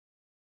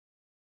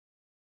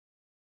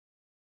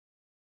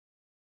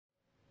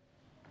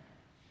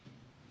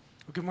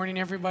Well, good morning,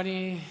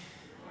 everybody.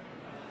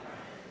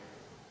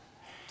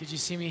 Did you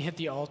see me hit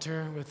the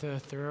altar with a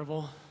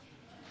thurible?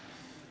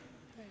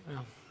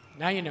 Well,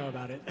 now you know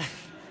about it.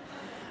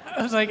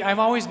 I was like, I'm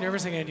always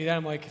nervous I'm going to do that.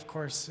 I'm like, of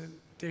course.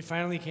 They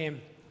finally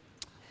came.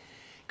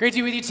 Great to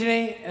be with you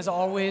today, as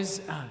always.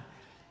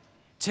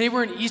 Today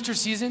we're in Easter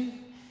season.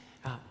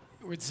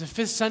 It's the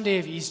fifth Sunday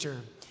of Easter.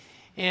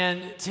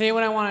 And today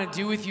what I want to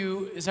do with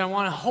you is I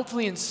want to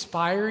hopefully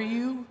inspire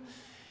you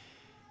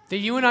that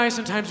you and I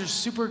sometimes are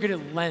super good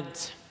at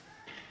Lent.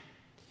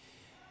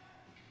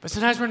 But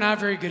sometimes we're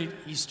not very good at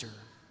Easter.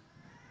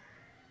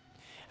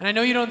 And I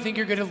know you don't think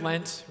you're good at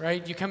Lent,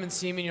 right? You come and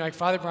see me and you're like,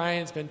 Father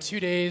Brian, it's been 2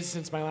 days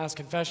since my last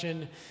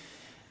confession,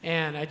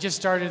 and I just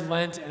started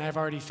Lent and I've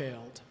already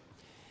failed.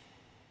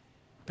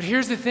 But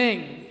here's the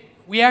thing.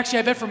 We actually,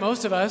 I bet for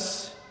most of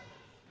us,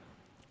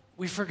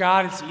 we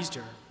forgot it's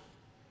Easter.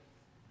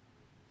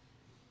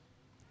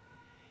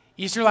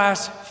 Easter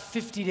lasts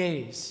 50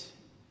 days.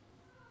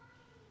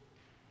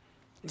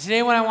 And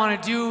today what I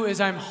want to do is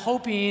I'm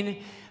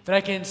hoping that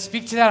I can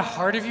speak to that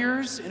heart of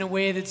yours in a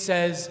way that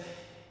says,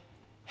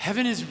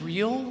 heaven is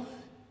real,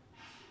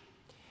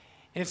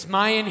 and it's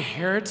my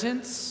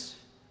inheritance,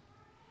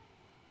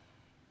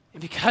 and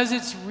because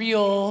it's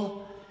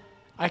real,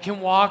 I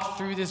can walk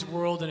through this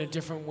world in a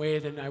different way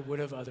than I would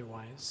have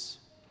otherwise.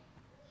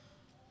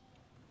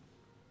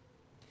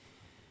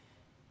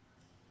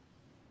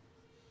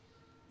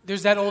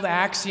 There's that old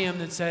axiom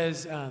that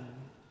says,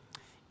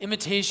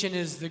 imitation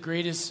is the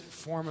greatest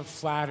form of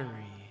flattery.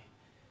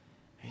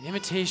 And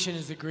imitation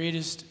is the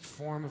greatest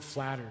form of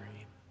flattery.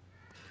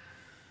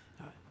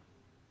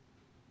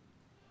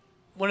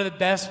 One of the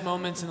best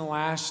moments in the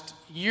last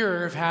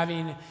year of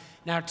having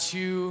now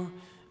two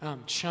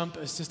chump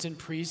assistant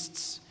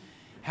priests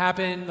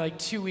happened like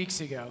 2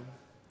 weeks ago.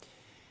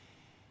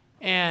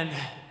 And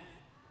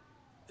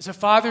so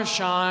Father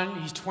Sean,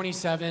 he's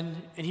 27,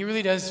 and he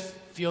really does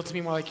feel to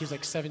me more like he's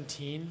like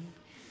 17.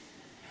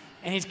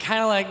 And he's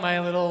kind of like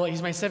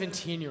he's my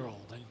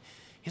 17-year-old. And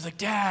he's like,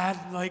 Dad,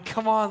 like,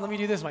 come on, let me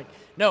do this. I'm like,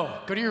 no,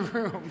 go to your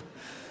room.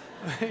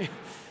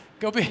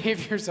 Go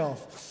behave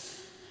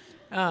yourself.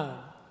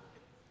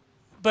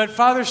 But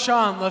Father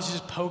Sean loves to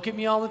just poke at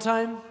me all the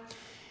time.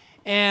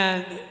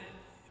 And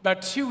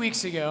about 2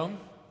 weeks ago,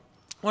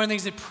 one of the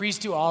things that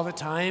priests do all the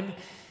time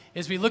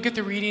is we look at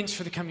the readings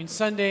for the coming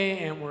Sunday,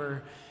 and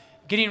we're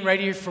getting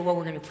ready for what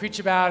we're going to preach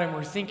about, and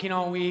we're thinking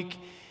all week.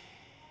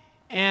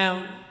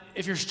 And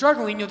if you're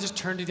struggling, you'll just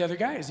turn to the other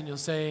guys and you'll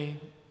say,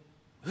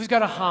 who's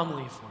got a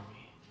homily for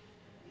me?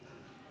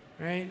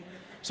 Right?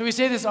 So we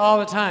say this all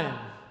the time.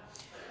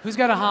 Who's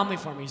got a homily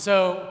for me?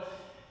 So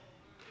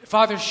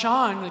Father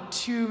Sean, like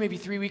 2, maybe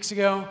 3 weeks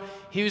ago,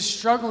 he was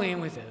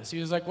struggling with this. He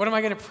was like, what am I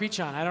going to preach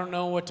on? I don't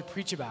know what to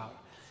preach about.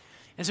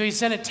 And so he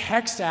sent a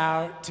text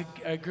out to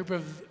a group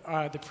of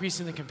the priests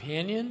and the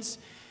companions,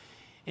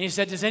 and he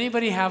said, does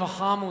anybody have a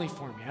homily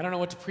for me? I don't know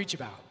what to preach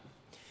about.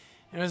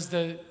 And it was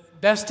the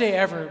best day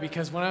ever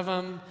because one of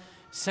them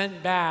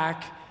sent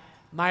back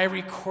my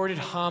recorded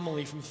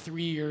homily from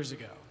 3 years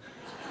ago.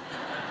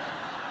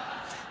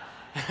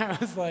 And I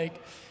was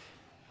like,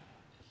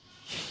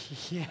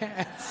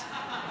 yes.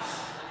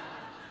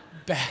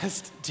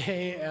 Best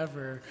day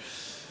ever.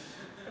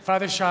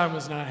 Father Sean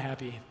was not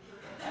happy.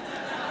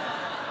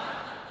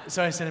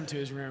 So I sent him to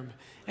his room.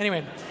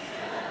 Anyway,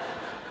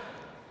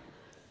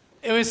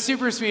 it was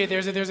super sweet.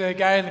 There's a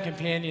guy in the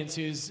companions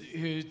he's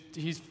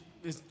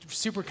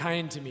super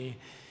kind to me.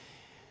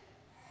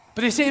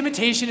 But they say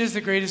imitation is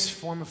the greatest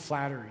form of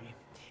flattery.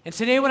 And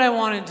today what I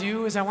want to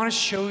do is I want to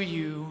show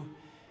you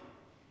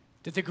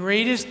that the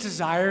greatest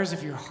desires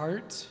of your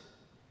heart,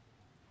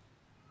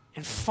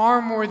 and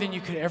far more than you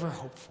could ever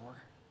hope for,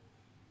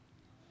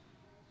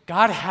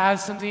 God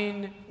has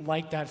something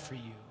like that for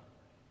you.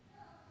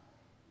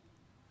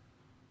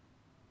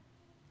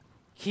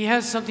 He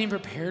has something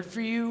prepared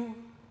for you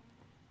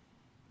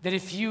that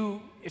if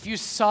you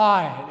saw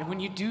it, and when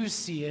you do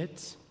see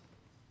it,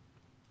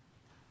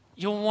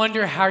 you'll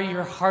wonder how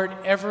your heart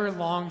ever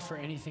longed for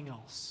anything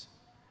else.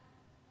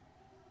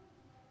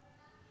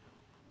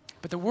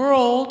 But the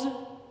world,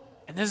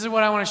 and this is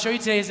what I want to show you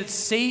today, is that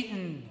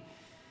Satan,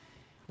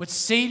 what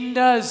Satan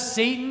does,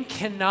 Satan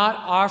cannot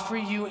offer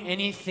you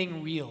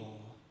anything real.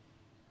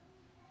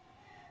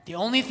 The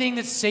only thing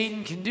that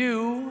Satan can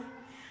do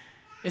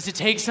is to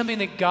take something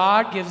that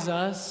God gives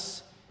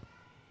us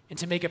and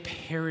to make a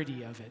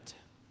parody of it.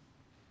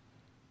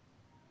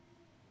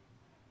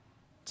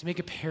 To make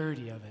a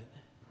parody of it.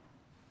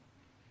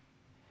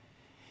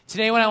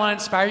 Today, what I want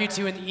to inspire you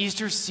to in the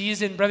Easter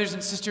season, brothers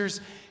and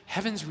sisters,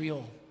 heaven's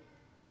real.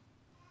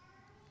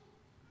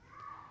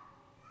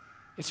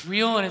 It's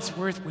real and it's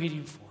worth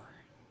waiting for.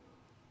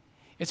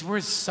 It's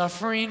worth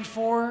suffering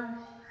for.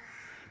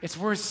 It's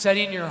worth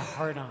setting your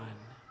heart on.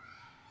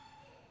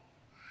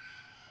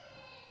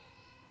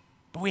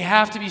 But we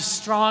have to be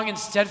strong and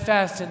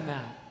steadfast in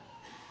that.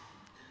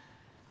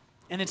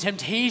 And the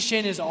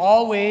temptation is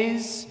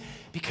always,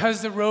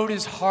 because the road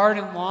is hard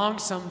and long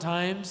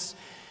sometimes,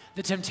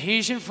 the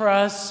temptation for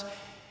us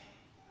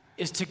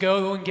is to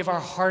go and give our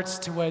hearts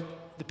to what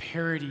the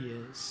parity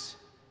is.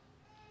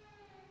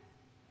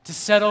 To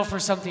settle for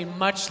something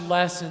much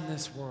less in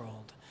this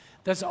world.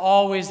 That's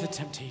always the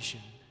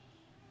temptation.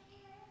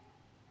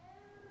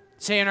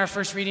 Say in our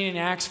first reading in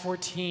Acts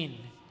 14,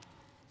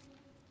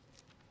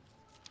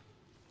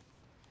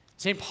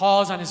 St.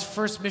 Paul is on his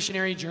first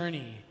missionary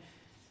journey.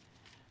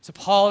 So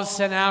Paul is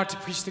sent out to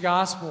preach the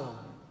gospel.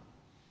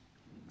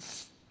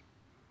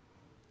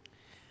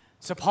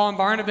 So Paul and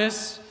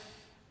Barnabas,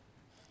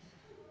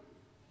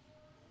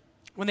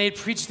 when they had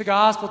preached the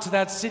gospel to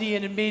that city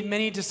and had made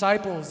many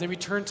disciples, they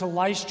returned to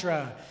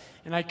Lystra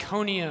and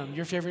Iconium,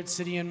 your favorite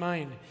city and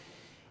mine,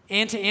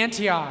 and to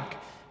Antioch,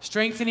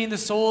 strengthening the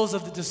souls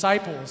of the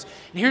disciples.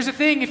 And here's the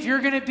thing, if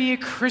you're going to be a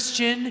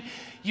Christian,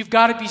 you've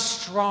got to be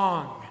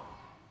strong.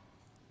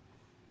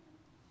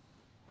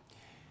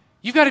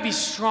 You've got to be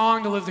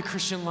strong to live the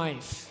Christian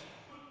life.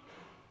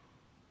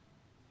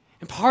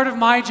 And part of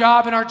my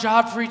job and our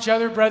job for each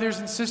other, brothers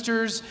and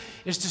sisters,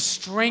 is to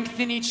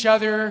strengthen each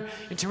other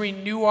and to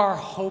renew our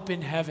hope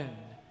in heaven.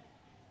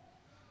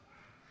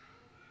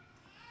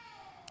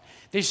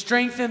 They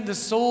strengthened the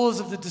souls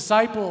of the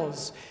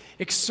disciples,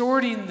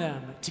 exhorting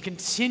them to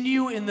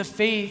continue in the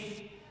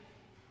faith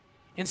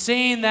and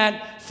saying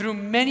that through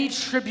many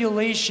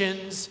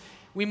tribulations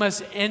we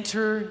must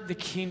enter the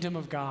kingdom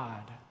of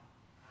God.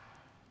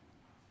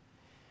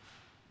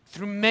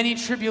 Through many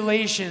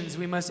tribulations,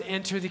 we must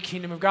enter the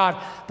kingdom of God.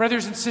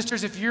 Brothers and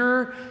sisters, if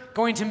you're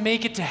going to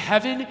make it to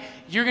heaven,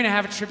 you're going to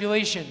have a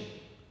tribulation.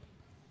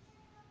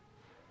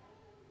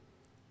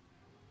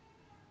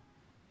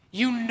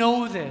 You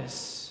know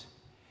this.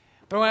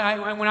 But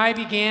when I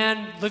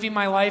began living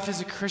my life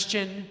as a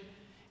Christian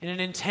in an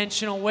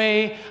intentional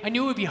way, I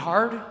knew it would be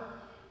hard.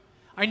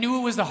 I knew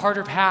it was the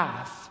harder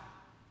path.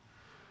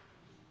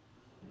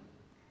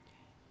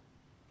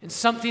 And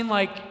something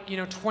like,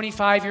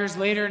 25 years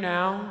later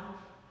now,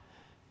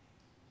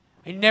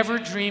 I never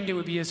dreamed it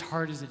would be as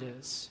hard as it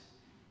is.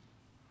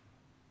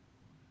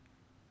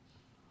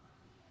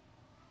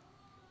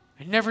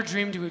 I never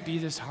dreamed it would be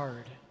this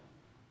hard.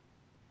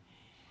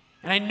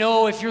 And I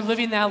know if you're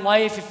living that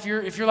life, if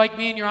you're like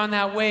me and you're on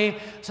that way,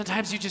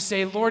 sometimes you just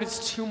say, Lord,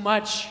 it's too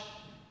much.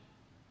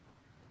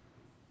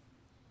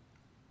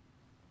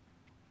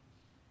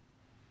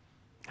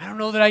 I don't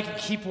know that I can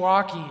keep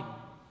walking.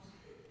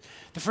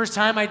 The first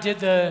time I did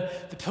the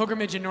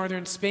pilgrimage in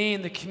northern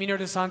Spain, the Camino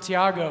de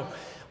Santiago,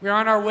 we were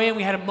on our way and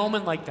we had a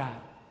moment like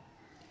that.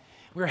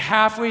 We were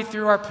halfway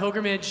through our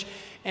pilgrimage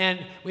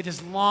and with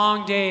this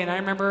long day, and I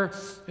remember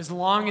it was the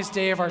longest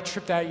day of our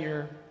trip that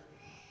year.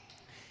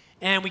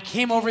 And we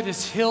came over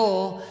this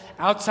hill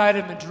outside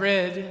of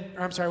Madrid,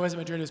 or I'm sorry, it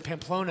wasn't Madrid, it was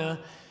Pamplona,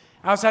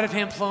 outside of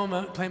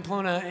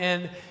Pamplona,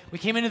 and we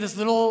came into this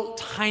little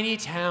tiny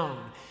town,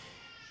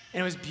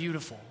 and it was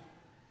beautiful.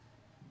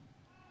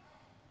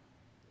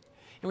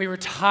 And we were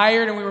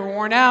tired and we were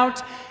worn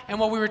out. And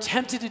what we were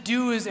tempted to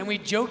do is, and we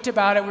joked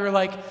about it, we were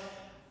like,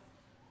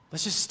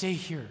 let's just stay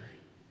here.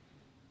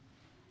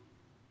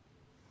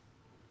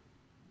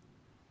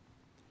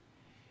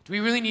 Do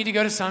we really need to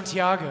go to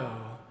Santiago?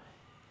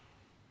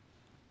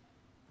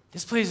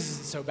 This place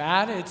isn't so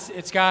bad.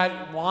 It's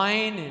got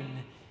wine and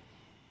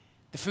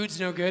the food's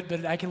no good,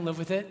 but I can live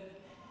with it.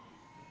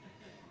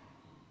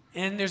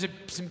 And there's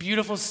some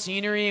beautiful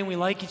scenery and we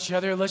like each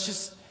other. Let's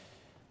just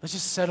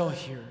settle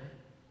here.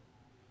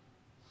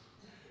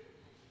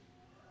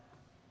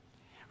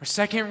 Our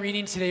second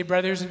reading today,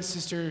 brothers and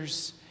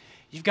sisters,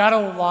 you've got to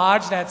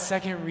lodge that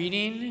second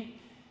reading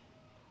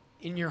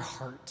in your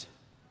heart.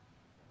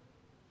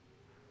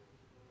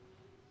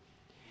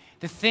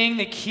 The thing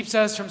that keeps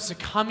us from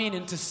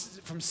succumbing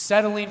from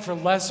settling for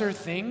lesser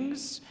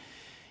things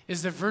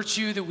is the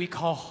virtue that we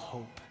call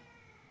hope.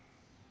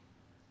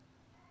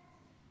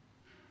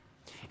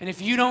 And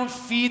if you don't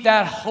feed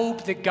that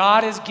hope that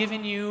God has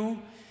given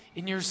you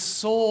in your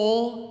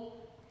soul,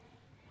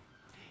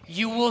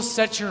 you will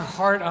set your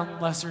heart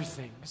on lesser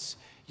things.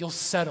 You'll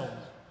settle.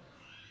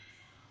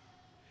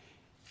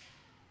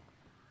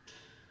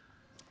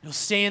 You'll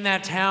stay in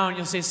that town.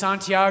 You'll say,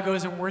 Santiago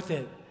isn't worth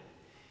it.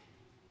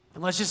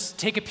 And let's just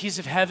take a piece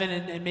of heaven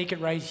and make it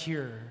right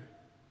here.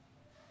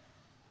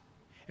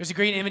 There's a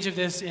great image of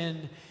this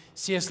in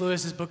C.S.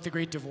 Lewis's book, The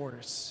Great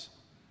Divorce.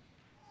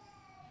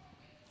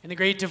 In The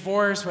Great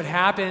Divorce, what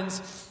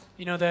happens,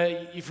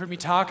 you've heard me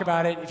talk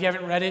about it. If you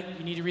haven't read it,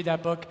 you need to read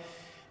that book.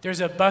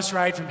 There's a bus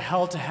ride from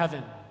hell to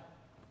heaven.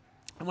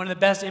 And one of the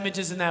best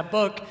images in that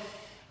book,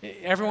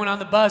 everyone on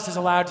the bus is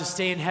allowed to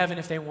stay in heaven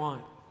if they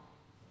want.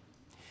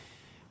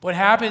 What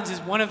happens is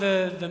one of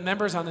the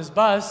members on this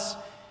bus,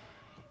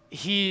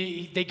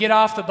 they get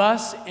off the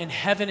bus and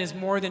heaven is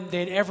more than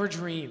they'd ever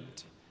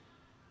dreamed.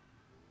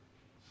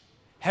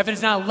 Heaven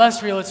is not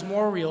less real, it's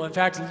more real. In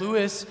fact,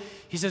 Lewis,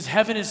 he says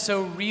heaven is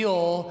so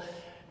real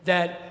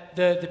that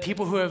the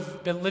people who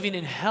have been living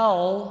in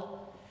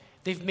hell,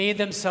 they've made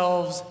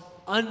themselves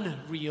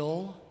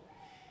unreal,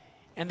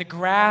 and the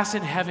grass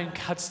in heaven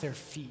cuts their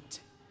feet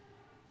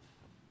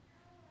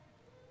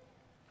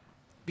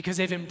because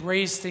they've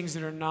embraced things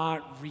that are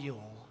not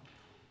real.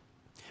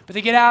 But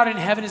they get out and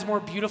heaven is more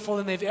beautiful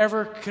than they've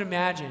ever could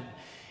imagine.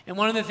 And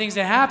one of the things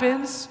that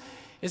happens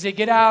is they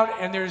get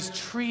out and there's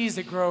trees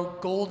that grow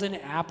golden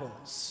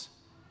apples.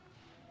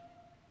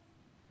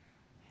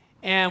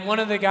 And one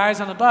of the guys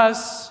on the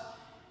bus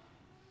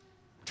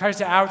tries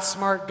to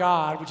outsmart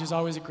God, which is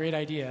always a great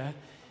idea.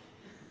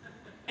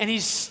 And he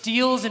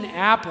steals an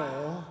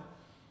apple.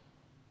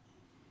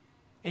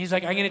 And he's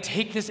like, I'm going to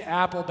take this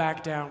apple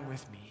back down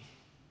with me.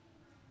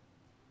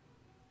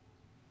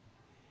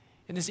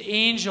 And this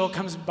angel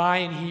comes by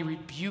and he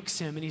rebukes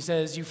him and he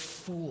says, you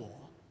fool.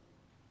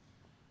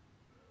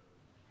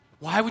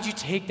 Why would you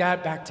take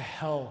that back to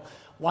hell?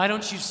 Why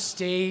don't you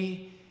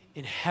stay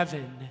in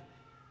heaven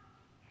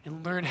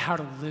and learn how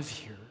to live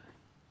here?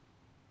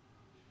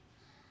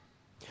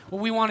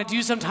 What we want to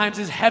do sometimes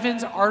is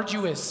heaven's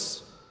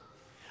arduous.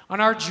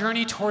 On our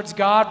journey towards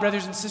God,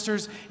 brothers and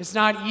sisters, it's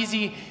not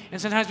easy. And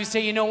sometimes we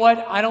say, you know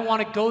what? I don't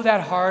want to go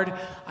that hard.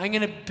 I'm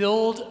going to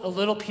build a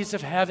little piece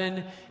of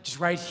heaven just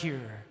right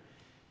here.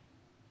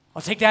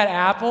 I'll take that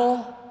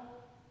apple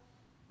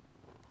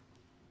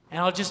and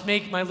I'll just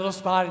make my little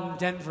spot in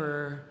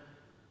Denver,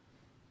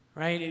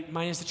 right,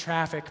 minus the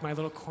traffic, my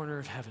little corner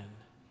of heaven.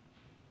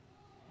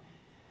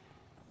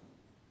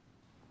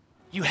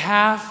 You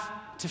have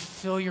to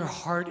fill your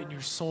heart and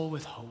your soul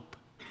with hope.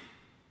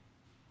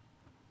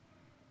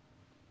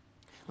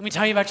 Let me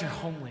tell you about your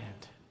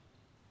homeland.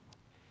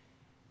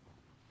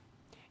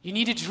 You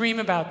need to dream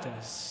about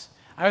this.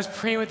 I was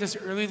praying with this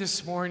early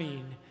this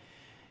morning,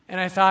 and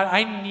I thought,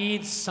 I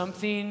need some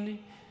kind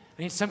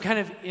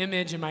of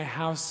image in my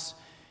house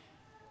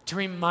to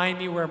remind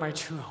me where my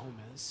true home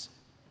is.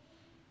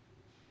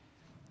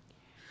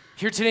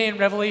 Here today in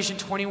Revelation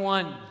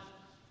 21,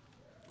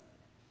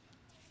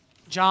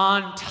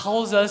 John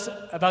tells us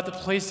about the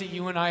place that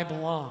you and I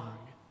belong.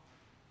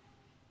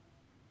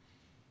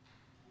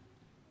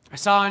 I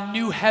saw a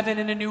new heaven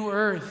and a new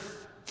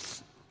earth.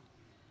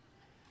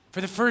 For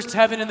the first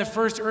heaven and the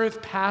first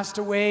earth passed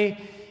away,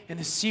 and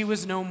the sea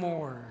was no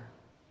more.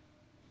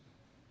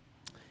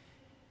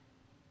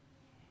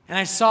 And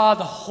I saw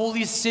the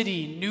holy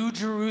city, New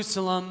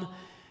Jerusalem,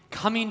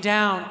 coming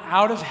down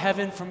out of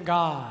heaven from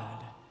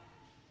God,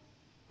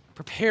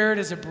 prepared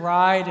as a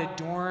bride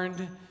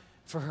adorned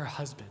for her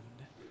husband.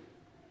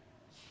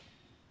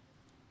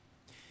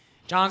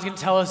 John's going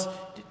to tell us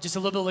just a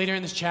little bit later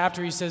in this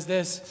chapter, he says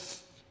this.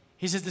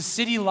 He says, the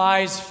city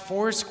lies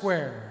 4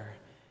 square,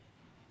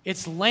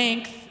 its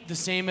length the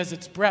same as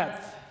its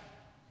breadth.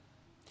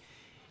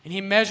 And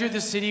he measured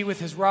the city with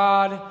his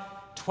rod,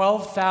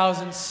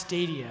 12,000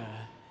 stadia.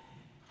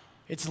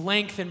 Its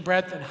length and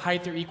breadth and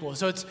height are equal.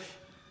 So it's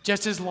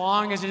just as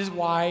long as it is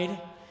wide,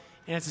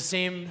 and it's the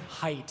same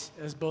height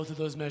as both of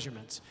those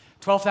measurements.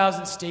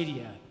 12,000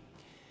 stadia.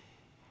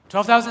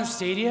 12,000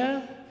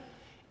 stadia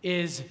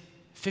is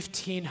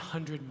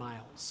 1,500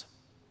 miles.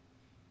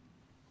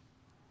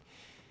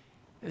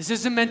 This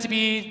isn't meant to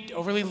be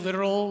overly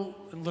literal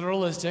and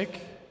literalistic,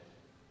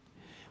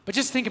 but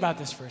just think about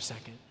this for a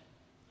second.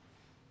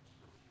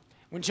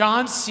 When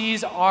John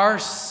sees our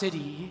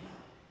city,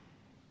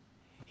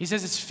 he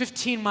says it's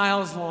 1,500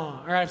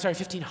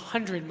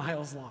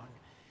 miles long.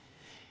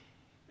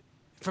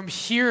 From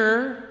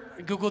here,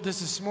 I Googled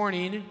this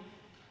morning,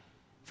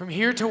 from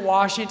here to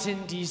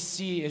Washington,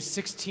 D.C. is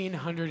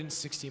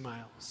 1,660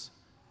 miles.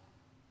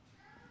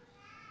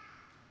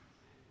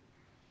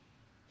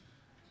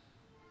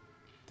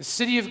 The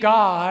city of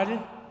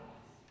God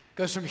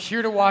goes from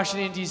here to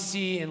Washington,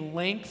 D.C. in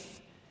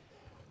length,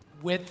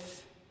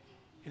 width,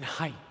 and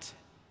height.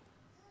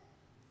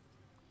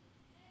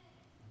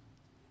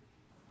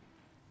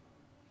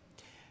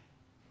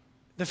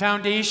 The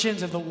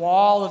foundations of the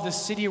wall of the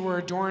city were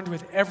adorned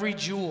with every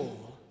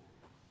jewel.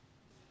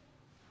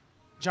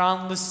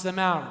 John lists them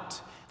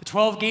out. The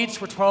 12 gates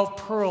were 12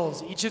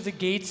 pearls, each of the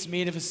gates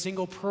made of a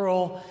single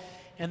pearl,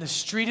 and the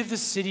street of the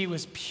city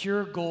was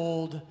pure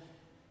gold,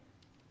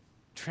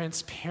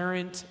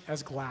 transparent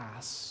as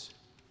glass.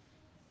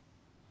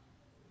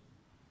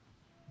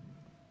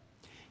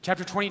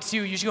 Chapter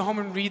 22, you should go home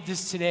and read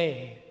this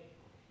today.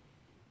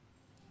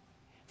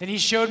 Then he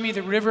showed me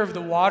the river of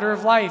the water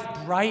of life,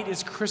 bright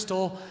as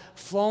crystal,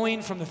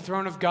 flowing from the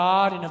throne of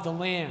God and of the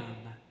Lamb,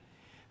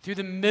 through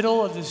the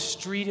middle of the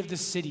street of the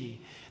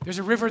city. There's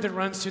a river that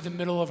runs through the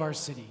middle of our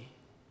city.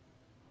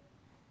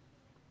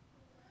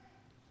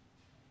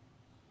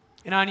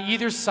 And on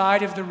either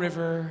side of the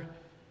river,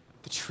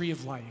 the tree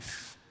of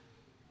life.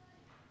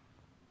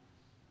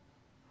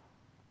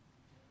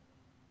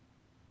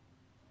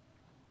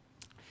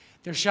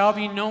 There shall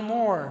be no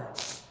more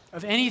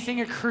of anything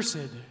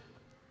accursed,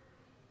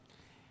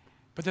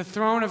 but the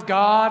throne of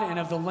God and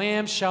of the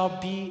Lamb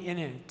shall be in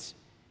it.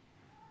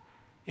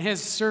 And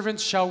his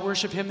servants shall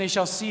worship him. They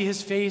shall see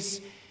his face,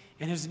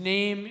 and his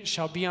name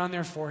shall be on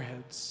their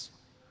foreheads.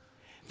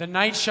 The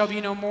night shall be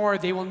no more.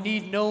 They will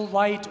need no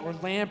light or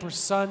lamp or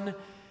sun,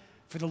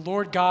 for the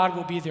Lord God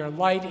will be their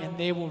light, and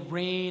they will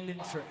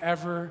reign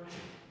forever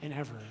and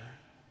ever.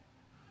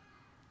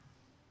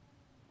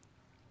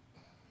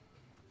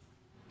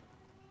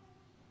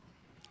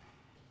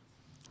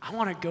 I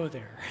want to go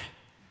there.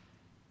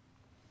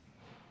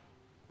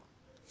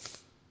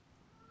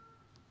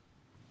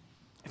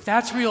 If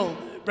that's real,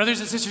 brothers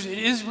and sisters, it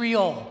is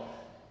real.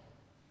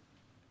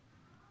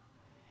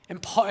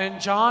 And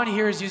John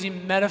here is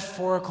using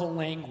metaphorical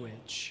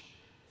language.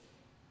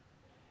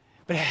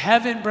 But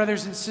heaven,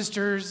 brothers and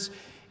sisters,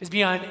 is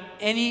beyond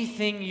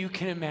anything you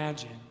can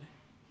imagine.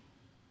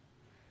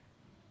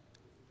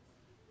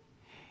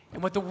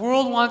 And what the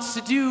world wants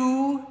to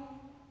do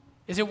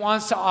is it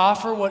wants to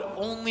offer what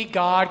only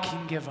God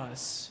can give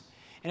us.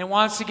 And it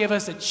wants to give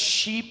us a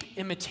cheap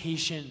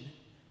imitation.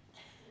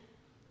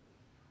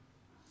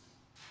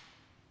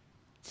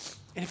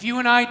 And if you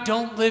and I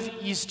don't live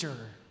Easter,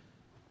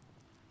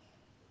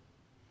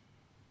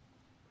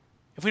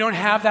 if we don't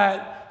have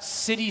that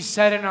city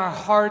set in our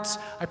hearts,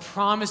 I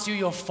promise you,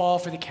 you'll fall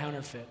for the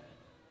counterfeit.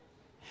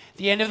 At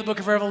the end of the book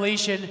of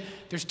Revelation,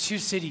 there's two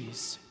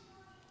cities.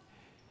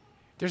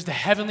 There's the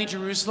heavenly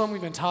Jerusalem we've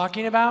been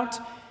talking about,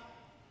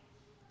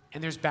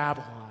 and there's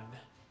Babylon.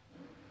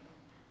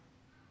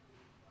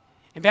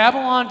 And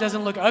Babylon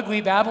doesn't look ugly,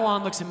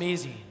 Babylon looks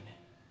amazing.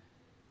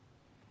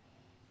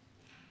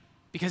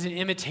 Because it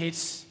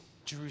imitates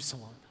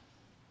Jerusalem.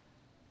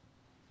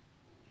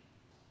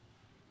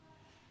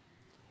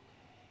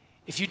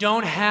 If you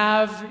don't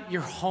have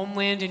your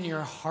homeland in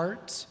your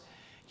heart,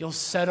 you'll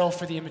settle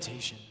for the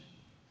imitation.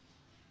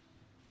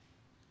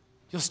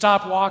 You'll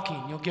stop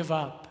walking, you'll give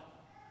up.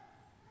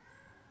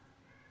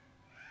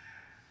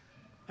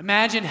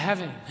 Imagine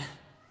heaven.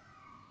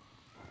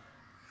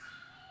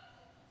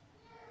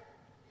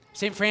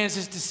 St.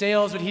 Francis de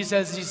Sales, what he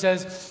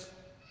says,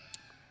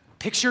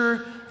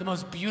 picture the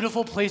most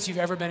beautiful place you've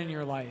ever been in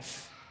your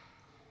life.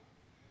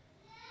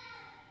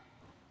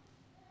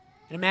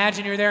 And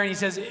imagine you're there, and he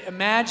says,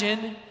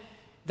 imagine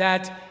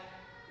that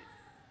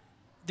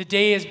the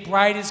day is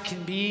bright as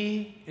can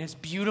be, and it's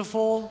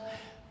beautiful,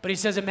 but he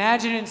says,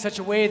 imagine it in such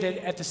a way that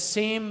at the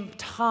same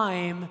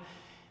time,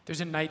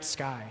 there's a night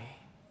sky.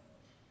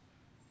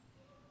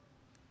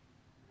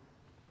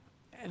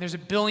 And there's a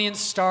billion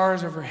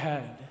stars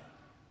overhead.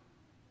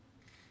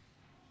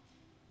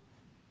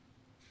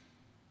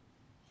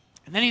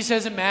 And then he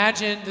says,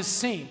 imagine the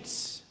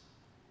saints.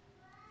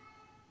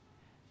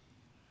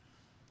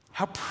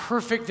 How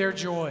perfect their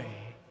joy.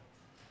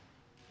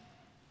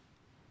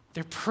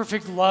 Their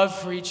perfect love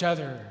for each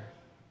other.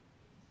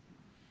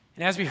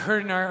 And as we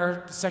heard in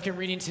our second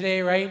reading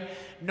today, right?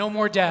 No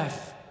more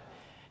death.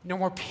 No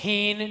more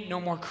pain.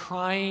 No more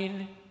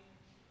crying.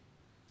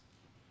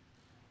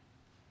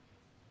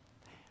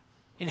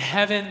 In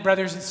heaven,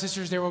 brothers and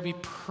sisters, there will be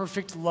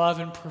perfect love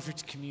and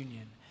perfect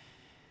communion.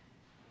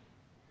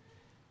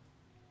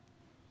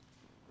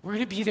 We're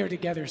going to be there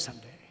together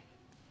someday.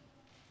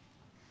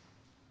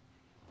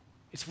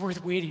 It's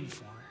worth waiting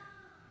for.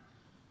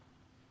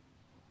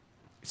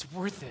 It's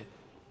worth it.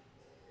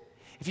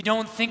 If you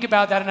don't think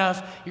about that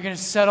enough, you're going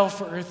to settle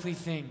for earthly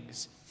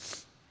things.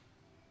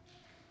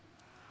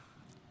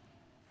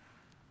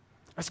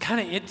 That's kind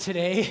of it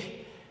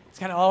today. It's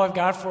kind of all I've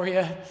got for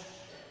you.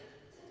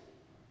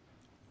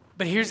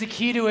 But here's the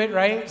key to it,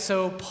 right?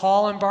 So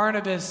Paul and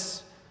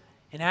Barnabas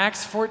in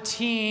Acts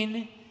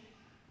 14,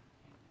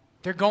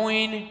 they're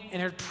going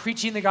and they're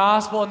preaching the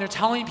gospel and they're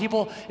telling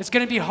people it's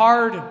going to be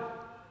hard.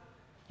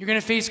 You're going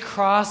to face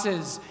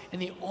crosses.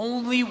 And the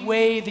only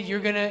way that you're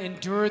going to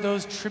endure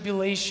those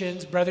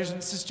tribulations, brothers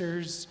and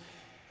sisters,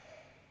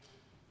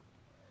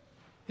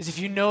 is if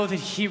you know that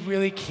he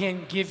really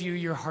can give you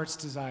your heart's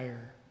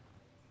desire.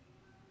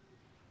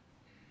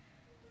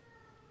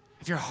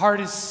 If your heart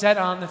is set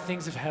on the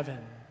things of heaven.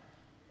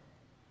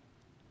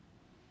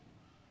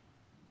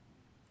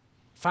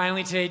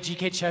 Finally today,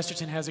 G.K.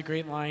 Chesterton has a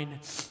great line.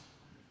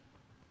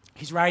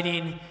 He's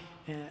writing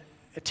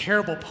a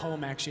terrible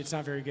poem, actually. It's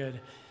not very good.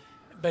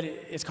 But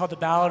it's called The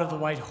Ballad of the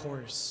White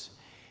Horse.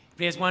 But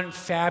he has one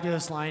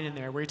fabulous line in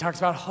there where he talks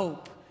about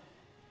hope.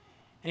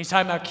 And he's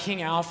talking about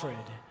King Alfred.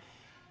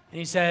 And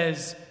he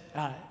says,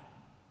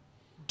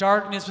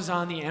 darkness was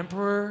on the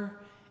emperor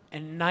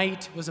and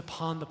night was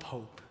upon the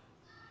pope.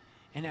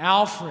 And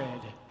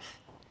Alfred,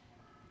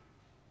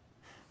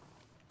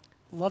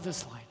 love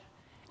this line.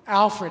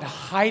 Alfred,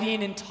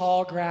 hiding in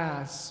tall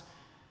grass,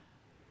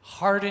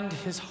 hardened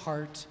his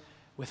heart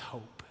with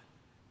hope.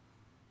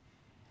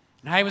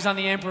 Night was on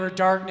the emperor,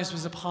 darkness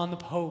was upon the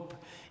pope,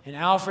 and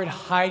Alfred,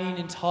 hiding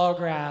in tall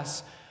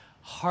grass,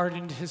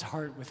 hardened his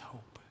heart with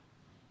hope.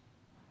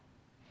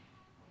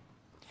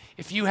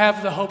 If you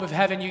have the hope of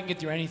heaven, you can get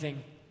through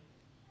anything.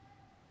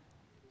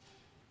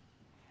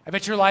 I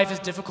bet your life is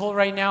difficult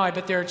right now. I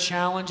bet there are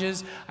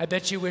challenges. I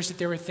bet you wish that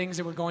there were things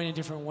that were going a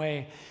different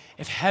way.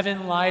 If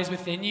heaven lies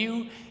within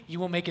you, you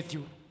will make it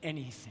through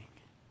anything.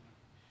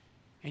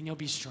 And you'll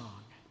be strong.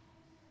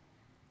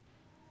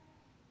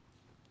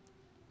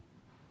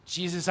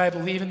 Jesus, I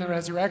believe in the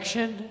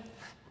resurrection.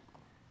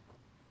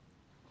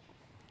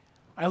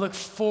 I look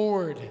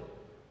forward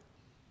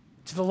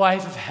to the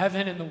life of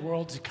heaven and the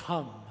world to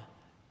come.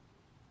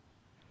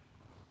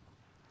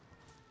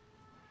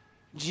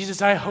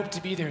 Jesus, I hope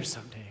to be there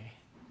someday.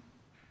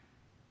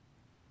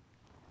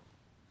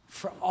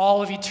 For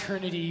all of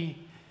eternity,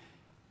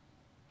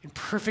 in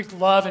perfect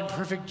love and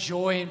perfect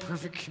joy and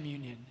perfect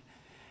communion.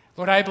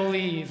 Lord, I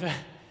believe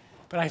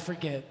but I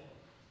forget.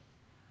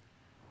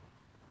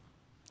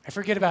 I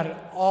forget about it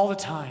all the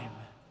time.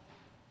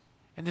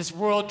 And this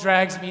world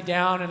drags me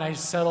down and I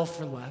settle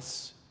for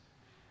less.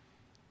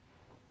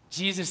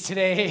 Jesus,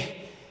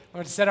 today,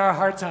 Lord, set our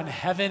hearts on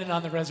heaven and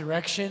on the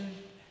resurrection.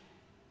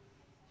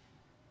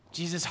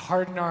 Jesus,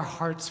 harden our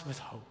hearts with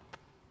hope.